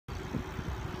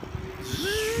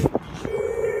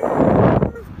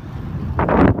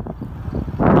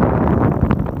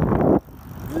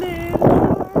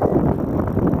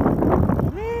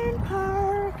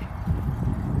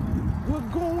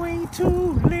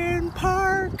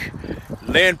Park.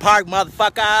 Lynn Park,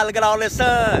 motherfucker. Look at all this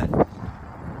sun.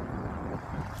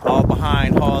 All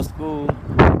behind Hall School.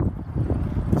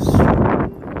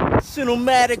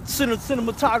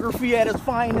 Cinematography at its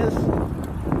finest.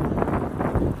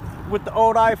 With the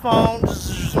old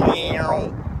iPhones.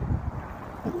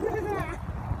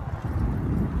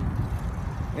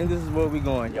 And this is where we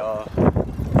going, y'all.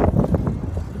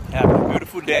 Having a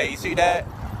beautiful day. You see that?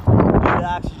 Good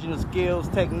oxygen skills,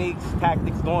 techniques,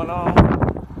 tactics going on.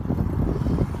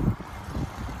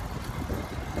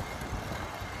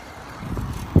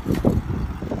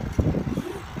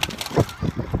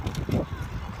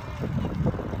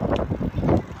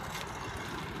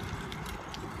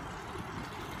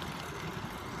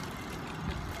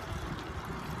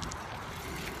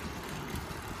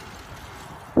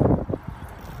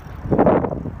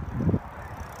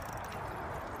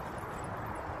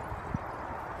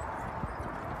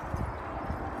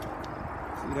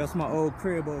 That's my old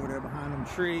crib over there behind them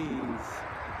trees. And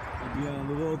beyond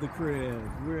the other crib,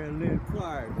 we're at Lynn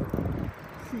Park.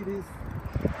 See this?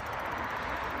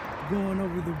 Going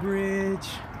over the bridge.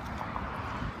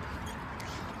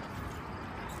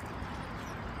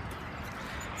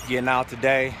 Getting out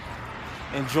today,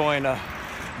 enjoying a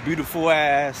beautiful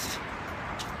ass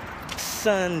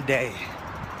Sunday.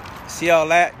 See all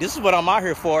that? This is what I'm out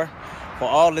here for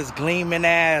all this gleaming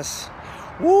ass.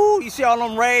 Woo, you see all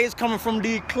them rays coming from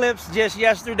the eclipse just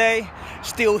yesterday?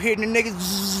 Still hitting the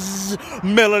niggas.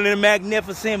 Melanin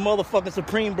magnificent, motherfucking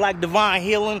supreme black divine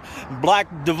healing, black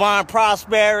divine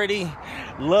prosperity,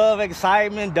 love,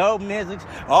 excitement, dopeness,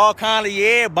 all kind of,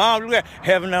 yeah, bomb,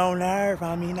 heaven on earth,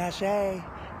 I mean, I say.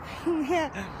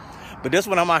 But this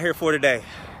one I'm out here for today.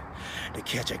 To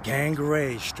catch a gang of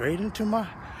rays straight into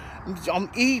I'm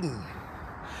eating.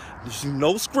 There's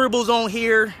no scribbles on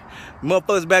here.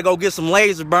 Motherfuckers better go get some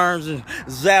laser burns and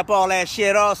zap all that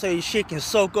shit off so your shit can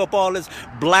soak up all this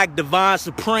black divine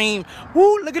supreme.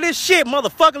 Woo, look at this shit,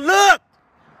 motherfucker, look!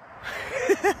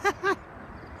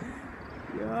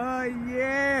 Oh,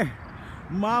 yeah.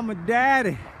 Mama,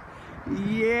 daddy.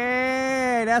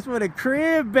 Yeah, that's where the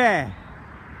crib at.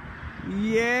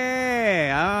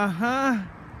 Yeah, uh-huh.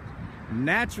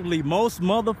 Naturally, most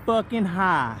motherfucking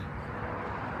high.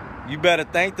 You better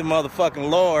thank the motherfucking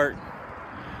Lord.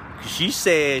 She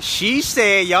said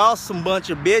y'all some bunch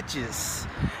of bitches.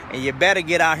 And you better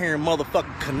get out here and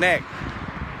motherfucking connect.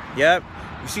 Yep.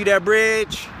 You see that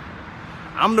bridge?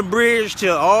 I'm the bridge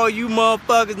to all you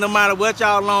motherfuckers, no matter what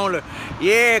y'all on.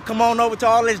 Yeah, come on over to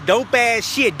all this dope ass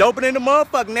shit. Doping in the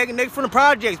motherfucking nigga from the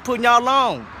projects, putting y'all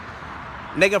on.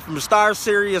 Nigga from the Star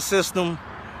Sirius system,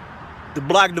 the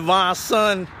Black Divine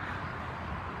Sun.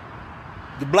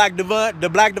 The black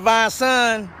divine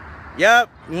sun. Yep.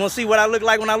 You wanna see what I look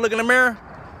like when I look in the mirror?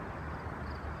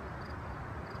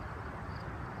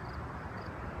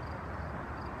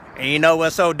 And you know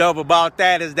what's so dope about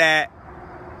that is that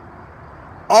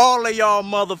all of y'all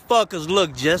motherfuckers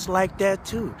look just like that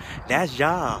too. That's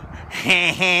y'all.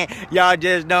 Y'all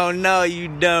just don't know, you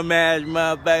dumbass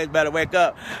motherfuckers. Better wake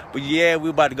up. But yeah,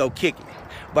 we about to go kick it.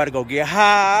 About to go get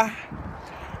high.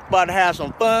 About to have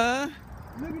some fun.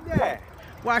 Look at that.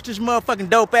 Watch this motherfucking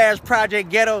dope ass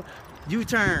Project Ghetto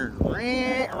U-turn.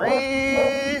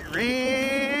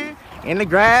 In the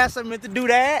grass, I meant to do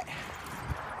that.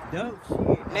 Dope shit,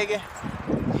 nigga.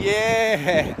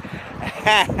 Yeah.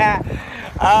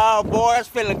 Oh boy, it's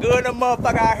feeling good, the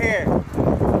motherfucker out here.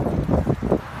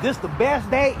 This the best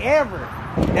day ever.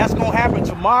 That's gonna happen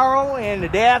tomorrow and the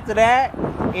day after that,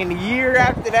 and the year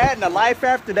after that, and the life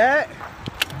after that.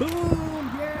 Boom.